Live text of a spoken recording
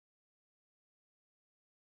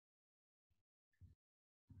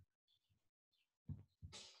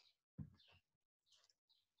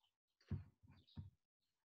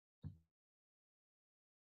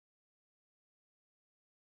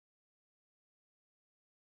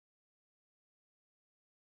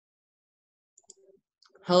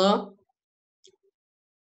Hello?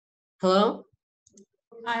 Hello?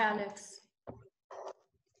 Hi, Alex.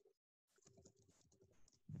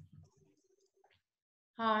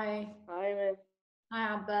 Hi. Hi, man.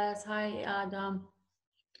 Hi, Abbas. Hi, Adam.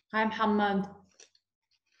 Hi, Muhammad.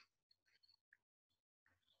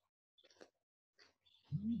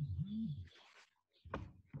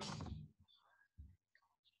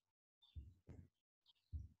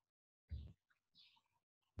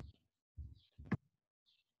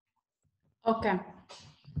 Okay.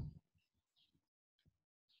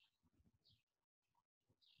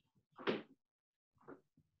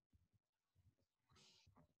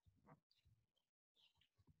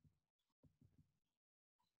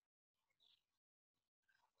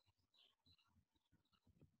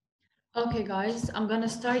 Okay, guys, I'm gonna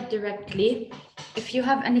start directly. If you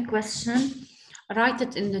have any question, write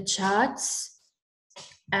it in the chats.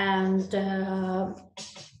 And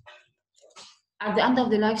at the end of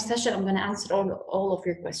the live session, I'm gonna answer all of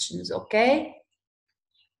your questions, okay?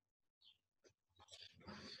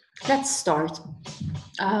 Let's start.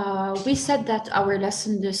 We said that our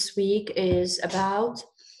lesson this week is about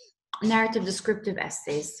narrative descriptive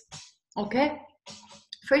essays, okay?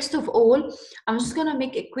 First of all, I'm just gonna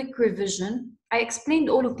make a quick revision. I explained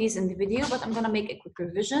all of these in the video, but I'm gonna make a quick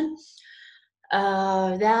revision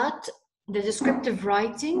that the descriptive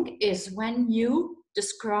writing is when you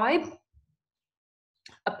describe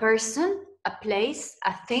a person, a place,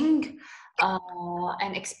 a thing,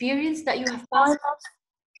 an experience that you have passed.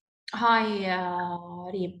 Hi,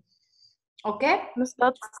 Reem. Okay? Miss,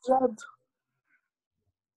 that's Jad.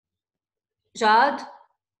 Jad?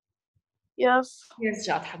 Yes. Yes,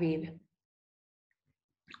 Jad, Habibi.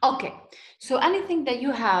 Okay, so anything that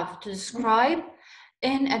you have to describe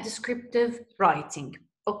in a descriptive writing,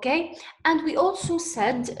 okay? And we also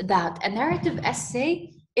said that a narrative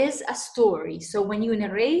essay is a story. So when you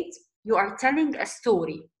narrate, you are telling a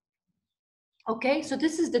story. Okay, so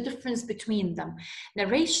this is the difference between them.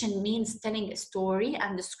 Narration means telling a story,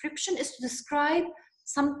 and description is to describe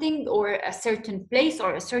something or a certain place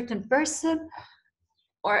or a certain person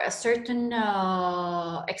or a certain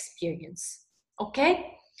experience.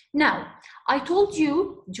 Okay, now I told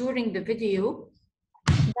you during the video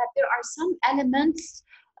that there are some elements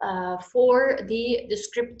for the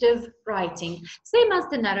descriptive writing, same as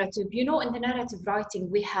the narrative. You know, in the narrative writing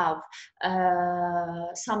we have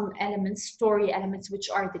some elements, story elements, which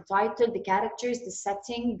are the title, the characters, the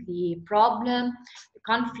setting, the problem, the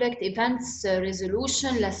conflict, events,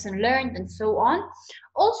 resolution, lesson learned, and so on.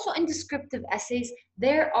 Also in descriptive essays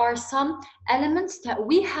there are some elements that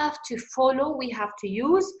we have to follow, we have to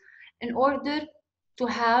use in order to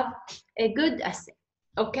have a good essay.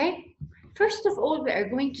 Okay, first of all, we are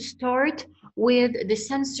going to start with the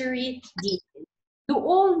sensory detail. You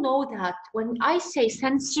all know that when I say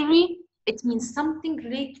sensory, it means something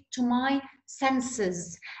related to my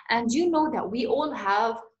senses. And you know that we all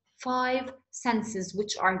have 5 senses,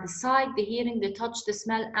 which are the sight, the hearing, the touch, the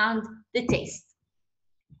smell, and the taste.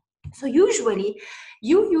 So usually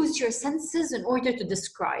you use your senses in order to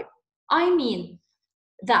describe. I mean,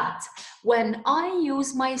 that when I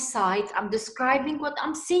use my sight, I'm describing what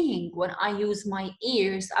I'm seeing. When I use my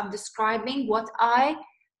ears, I'm describing what I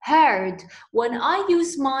heard. When I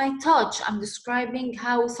use my touch, I'm describing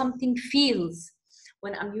how something feels.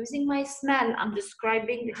 When I'm using my smell, I'm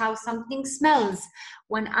describing how something smells.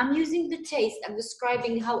 When I'm using the taste, I'm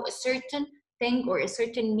describing how a certain thing or a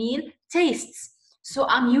certain meal tastes. So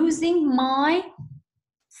I'm using my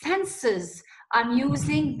senses. I'm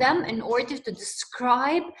using them in order to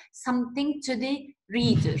describe something to the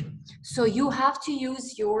reader. So you have to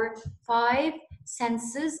use your 5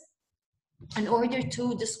 senses in order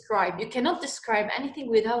to describe. You cannot describe anything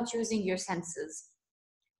without using your senses.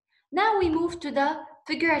 Now we move to the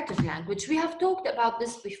figurative language. We have talked about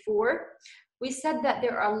this before. We said that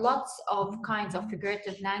there are lots of kinds of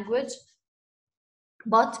figurative language,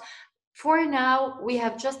 but for now, we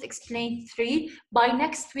have just explained 3. By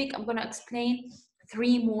next week, I'm going to explain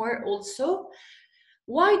 3 more also.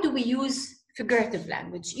 Why do we use figurative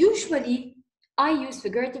language? Usually, I use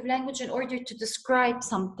figurative language in order to describe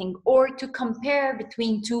something or to compare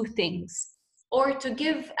between 2 things or to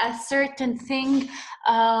give a certain thing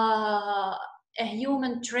a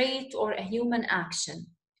human trait or a human action.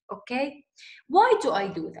 Okay? Why do I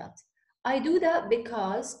do that? I do that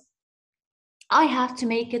because I have to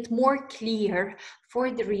make it more clear for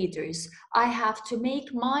the readers. I have to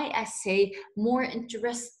make my essay more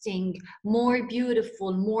interesting, more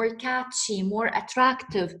beautiful, more catchy, more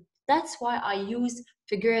attractive. That's why I use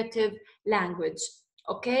figurative language.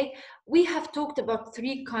 Okay, we have talked about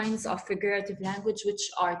 3 kinds of figurative language, which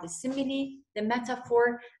are the simile, the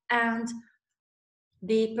metaphor, and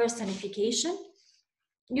the personification.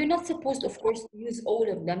 You're not supposed, of course, to use all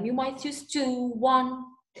of them. You might use 2, 1,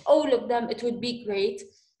 all of them, it would be great.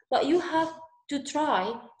 But you have to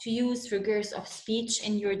try to use figures of speech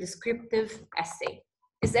in your descriptive essay.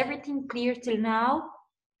 Is everything clear till now?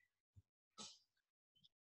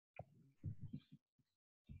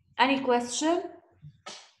 Any question?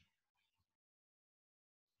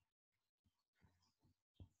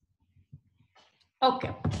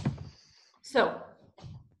 Okay. So,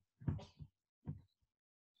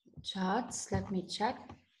 chats, let me check.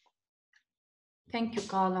 Thank you,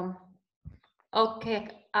 Column. Okay,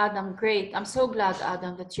 Adam, great. I'm so glad,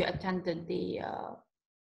 Adam, that you attended the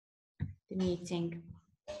meeting.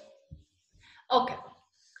 Okay,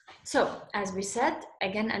 so as we said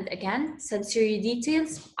again and again, sensory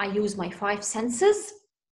details, I use my 5 senses.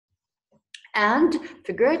 And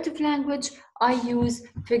figurative language, I use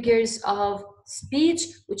figures of speech,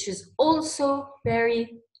 which is also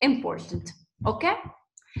very important. Okay,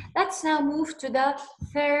 let's now move to the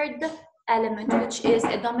third element, which is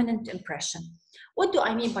a dominant impression. What do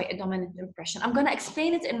I mean by a dominant impression? I'm going to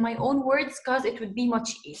explain it in my own words because it would be much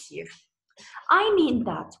easier. I mean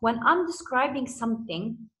that when I'm describing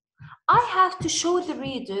something, I have to show the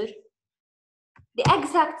reader the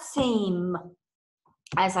exact same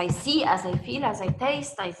as I see, as I feel, as I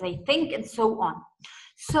taste, as I think, and so on.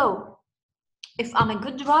 So if I'm a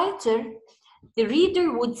good writer, the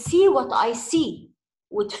reader would see what I see,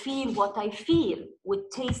 would feel what I feel,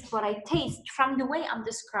 would taste what I taste from the way I'm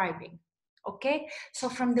describing. Okay, so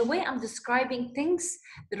from the way I'm describing things,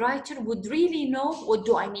 the writer would really know what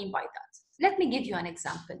do I mean by that. Let me give you an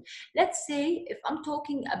example. Let's say if I'm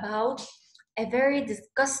talking about a very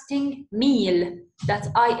disgusting meal that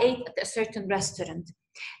I ate at a certain restaurant,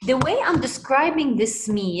 the way I'm describing this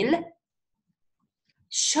meal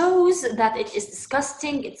shows that it is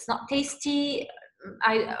disgusting, it's not tasty,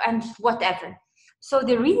 and whatever. So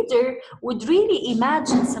the reader would really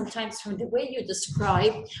imagine, sometimes from the way you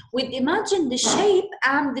describe, would imagine the shape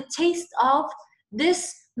and the taste of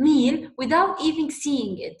this meal without even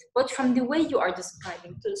seeing it, but from the way you are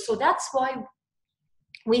describing. So that's why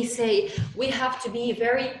we say we have to be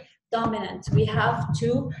very dominant. We have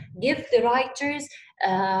to give the writers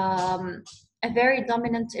a very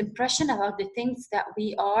dominant impression about the things that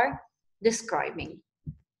we are describing.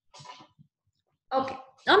 Okay,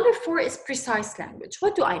 number 4 is precise language.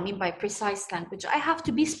 What do I mean by precise language? I have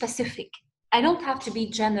to be specific. I don't have to be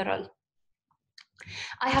general.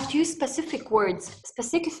 I have to use specific words,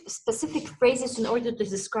 specific phrases in order to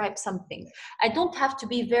describe something. I don't have to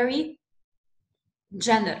be very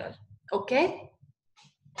general, okay?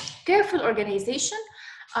 Careful organization,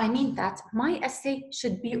 I mean that my essay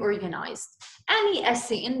should be organized. Any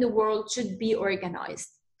essay in the world should be organized.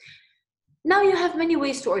 Now you have many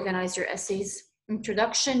ways to organize your essays.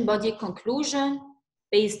 Introduction, body, conclusion,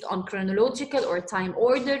 based on chronological or time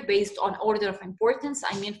order, based on order of importance,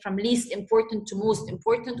 I mean from least important to most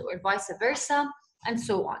important or vice versa, and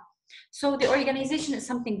so on. So the organization is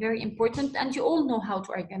something very important, and you all know how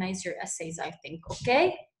to organize your essays, I think,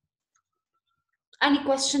 okay? Any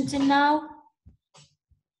questions till now?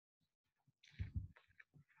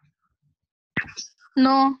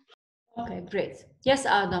 No. Okay, great. Yes,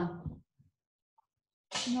 Adam.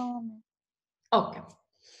 No. Okay.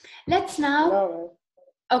 Let's now,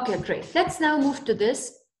 okay, great. Let's now move to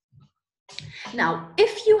this. Now,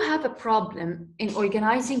 if you have a problem in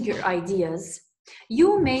organizing your ideas,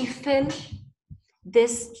 you may fill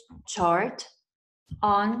this chart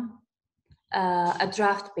on a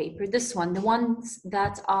draft paper, this one, the ones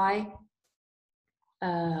that I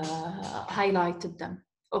highlighted them,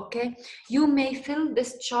 okay? You may fill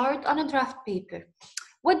this chart on a draft paper.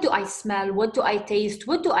 What do I smell? What do I taste?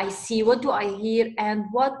 What do I see? What do I hear? And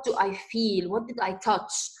what do I feel? What did I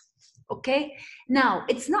touch? Okay, now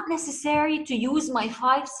it's not necessary to use my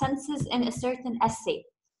 5 senses in a certain essay.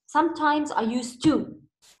 Sometimes I use 2,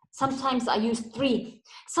 sometimes I use 3,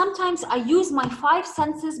 sometimes I use my 5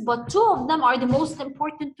 senses, but 2 of them are the most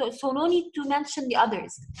important, so no need to mention the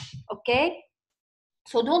others. Okay,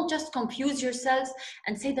 so don't just confuse yourselves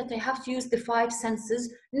and say that I have to use the 5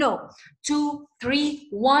 senses. No, 2, 3,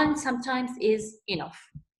 1 sometimes is enough.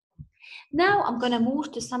 Now I'm going to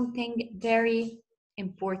move to something very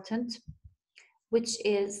important, which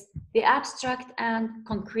is the abstract and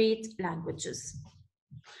concrete languages.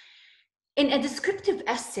 In a descriptive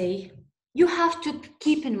essay, you have to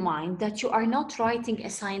keep in mind that you are not writing a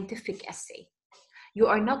scientific essay. You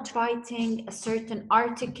are not writing a certain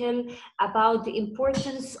article about the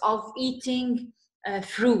importance of eating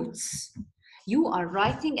fruits. You are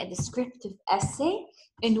writing a descriptive essay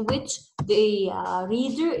in which the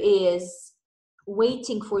reader is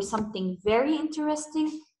waiting for something very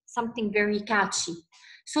interesting, something very catchy.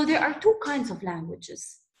 So there are two kinds of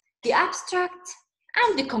languages, the abstract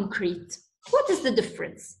and the concrete. What is the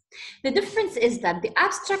difference? The difference is that the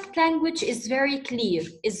abstract language is very clear,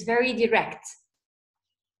 is very direct,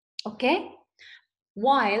 okay?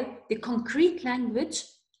 While the concrete language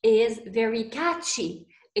is very catchy.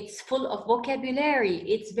 It's full of vocabulary.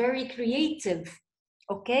 It's very creative,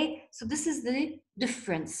 okay? So this is the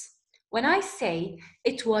difference. When I say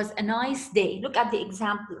it was a nice day, look at the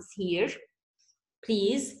examples here,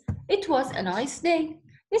 please. It was a nice day.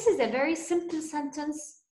 This is a very simple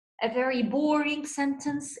sentence, a very boring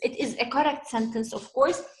sentence. It is a correct sentence, of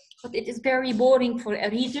course, but it is very boring for a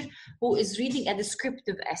reader who is reading a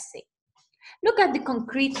descriptive essay. Look at the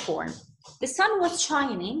concrete form. The sun was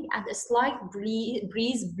shining and a slight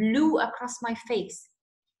breeze blew across my face.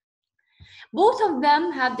 Both of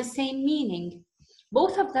them have the same meaning.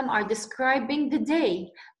 Both of them are describing the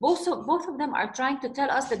day. Both of them are trying to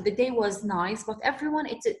tell us that the day was nice, but everyone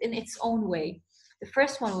it's in its own way. The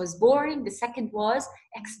first one was boring. The second was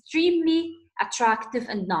extremely attractive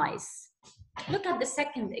and nice. Look at the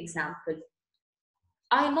second example.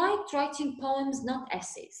 I liked writing poems, not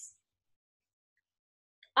essays.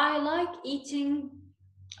 I like eating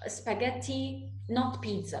spaghetti, not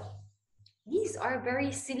pizza. These are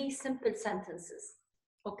very silly, simple sentences,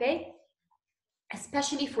 okay?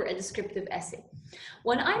 Especially for a descriptive essay.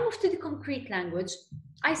 When I move to the concrete language,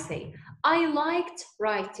 I say, I liked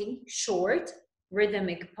writing short,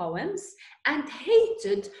 rhythmic poems and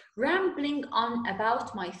hated rambling on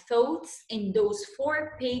about my thoughts in those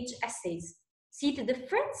 4-page essays. See the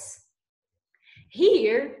difference?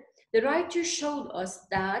 Here, the writer showed us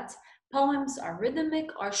that poems are rhythmic,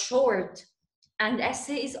 are short, and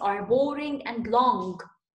essays are boring and long.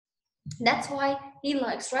 That's why he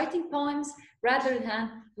likes writing poems rather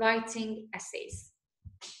than writing essays.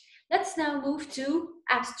 Let's now move to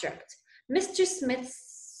abstract. Mr. Smith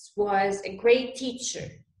was a great teacher.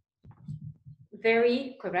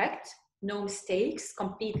 Very correct, no mistakes,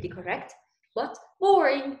 completely correct. But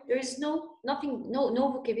boring, there is no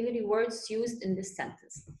vocabulary words used in this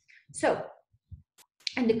sentence. So,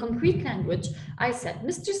 in the concrete language, I said,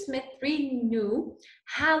 Mr. Smith really knew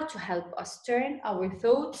how to help us turn our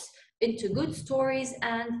thoughts into good stories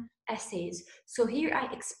and essays. So here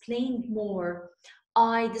I explained more.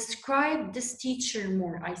 I described this teacher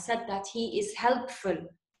more. I said that he is helpful.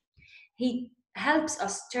 He helps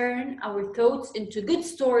us turn our thoughts into good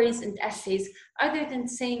stories and essays, other than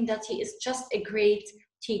saying that he is just a great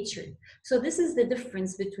teacher. So this is the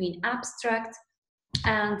difference between abstract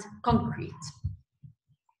and concrete.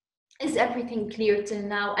 Is everything clear till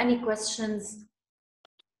now? Any questions?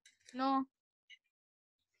 No.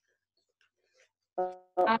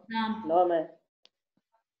 No, ma'am.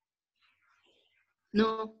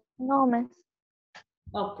 No. No, miss.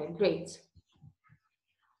 Okay, great.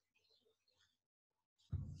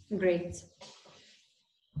 Great.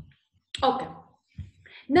 Okay.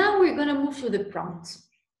 Now we're going to move to the prompt.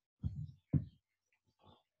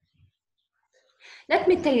 Let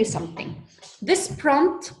me tell you something. This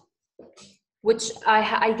prompt, which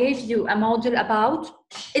I gave you a model about,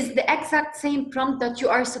 is the exact same prompt that you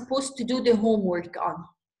are supposed to do the homework on.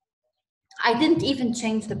 I didn't even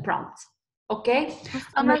change the prompt. Okay?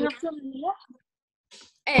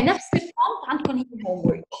 نفس الprompt عندكم هي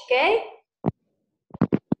homework. Okay?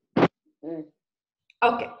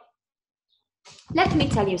 Okay. Let me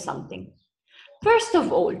tell you something. First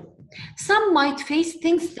of all, some might face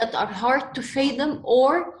things that are hard to fathom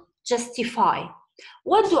or justify.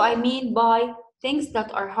 What do I mean by things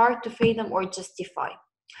that are hard to fathom or justify?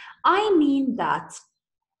 I mean that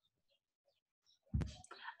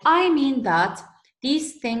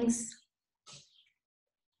these things